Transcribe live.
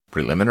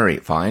Preliminary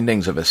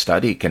findings of a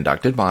study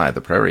conducted by the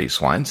Prairie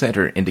Swine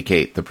Centre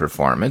indicate the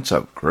performance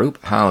of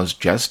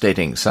group-housed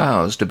gestating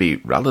sows to be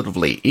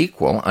relatively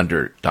equal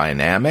under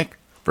dynamic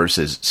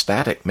versus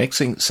static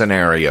mixing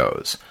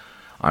scenarios.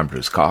 I'm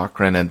Bruce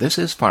Cochran, and this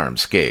is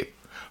Farmscape,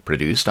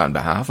 produced on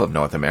behalf of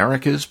North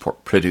America's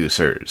pork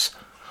producers.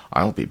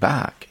 I'll be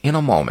back in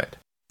a moment.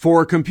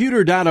 For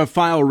computer data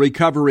file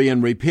recovery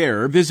and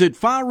repair, visit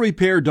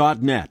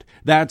filerepair.net.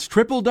 That's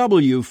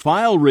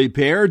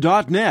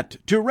www.filerepair.net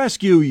to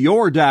rescue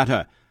your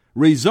data.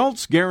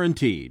 Results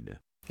guaranteed.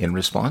 In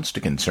response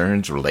to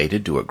concerns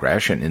related to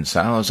aggression in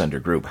sows under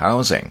group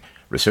housing,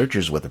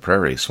 researchers with the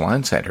Prairie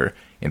Swine Centre,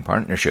 in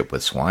partnership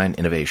with Swine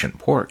Innovation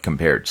Pork,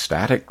 compared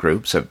static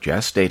groups of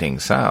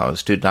gestating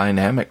sows to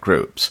dynamic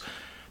groups.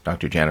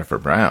 Dr. Jennifer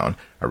Brown,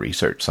 a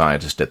research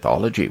scientist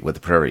ethology with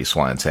the Prairie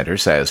Swine Centre,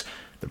 says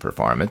the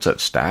performance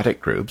of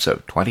static groups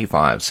of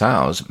 25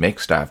 sows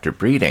mixed after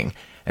breeding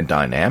and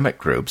dynamic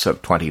groups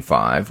of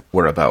 25,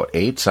 where about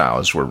 8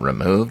 sows were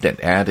removed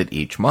and added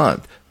each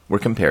month, were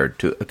compared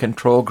to a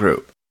control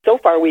group. So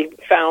far, we've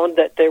found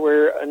that there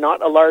were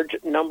not a large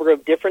number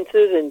of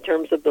differences in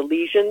terms of the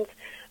lesions,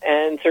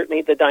 and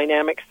certainly the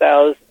dynamic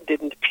sows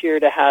didn't appear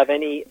to have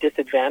any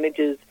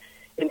disadvantages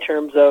in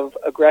terms of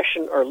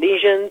aggression or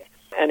lesions.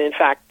 And in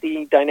fact,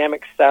 the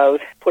dynamic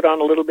sows put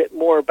on a little bit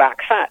more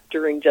back fat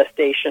during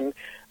gestation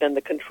than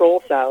the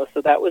control sows,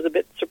 so that was a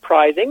bit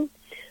surprising.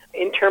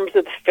 In terms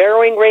of the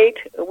farrowing rate,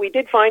 we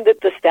did find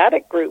that the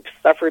static groups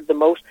suffered the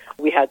most.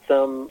 We had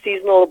some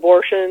seasonal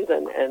abortions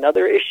and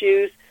other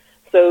issues,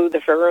 so the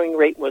farrowing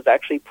rate was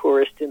actually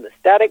poorest in the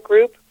static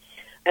group.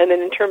 And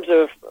then in terms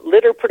of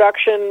litter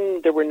production,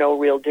 there were no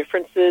real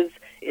differences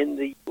in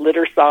the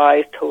litter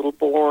size, total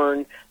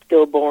born,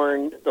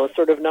 stillborn, those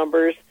sort of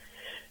numbers.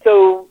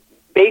 So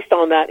based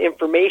on that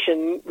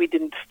information, we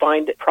didn't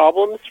find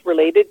problems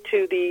related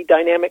to the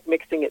dynamic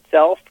mixing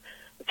itself.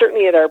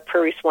 Certainly at our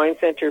Prairie Swine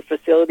Centre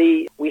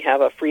facility, we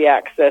have a free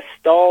access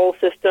stall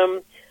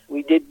system.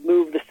 We did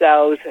move the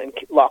sows and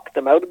lock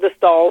them out of the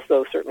stall,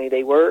 so certainly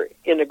they were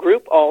in a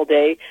group all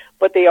day,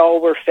 but they all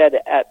were fed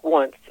at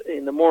once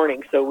in the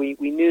morning. So we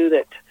knew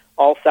that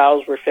all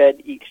sows were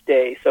fed each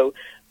day. So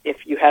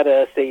if you had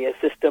a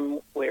system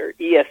where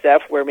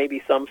ESF, where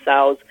maybe some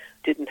sows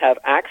didn't have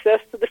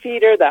access to the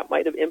feeder, that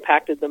might have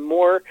impacted them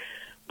more.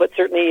 But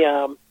certainly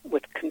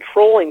with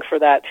controlling for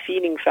that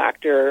feeding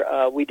factor,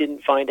 we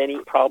didn't find any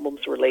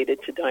problems related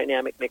to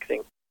dynamic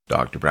mixing.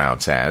 Dr. Brown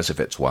says if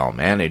it's well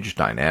managed,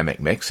 dynamic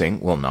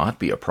mixing will not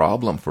be a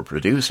problem for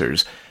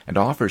producers and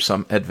offers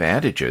some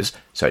advantages,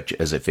 such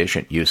as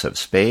efficient use of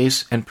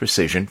space and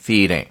precision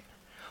feeding.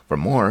 For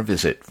more,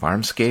 visit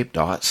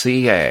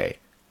farmscape.ca.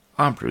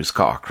 I'm Bruce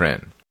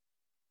Cochran.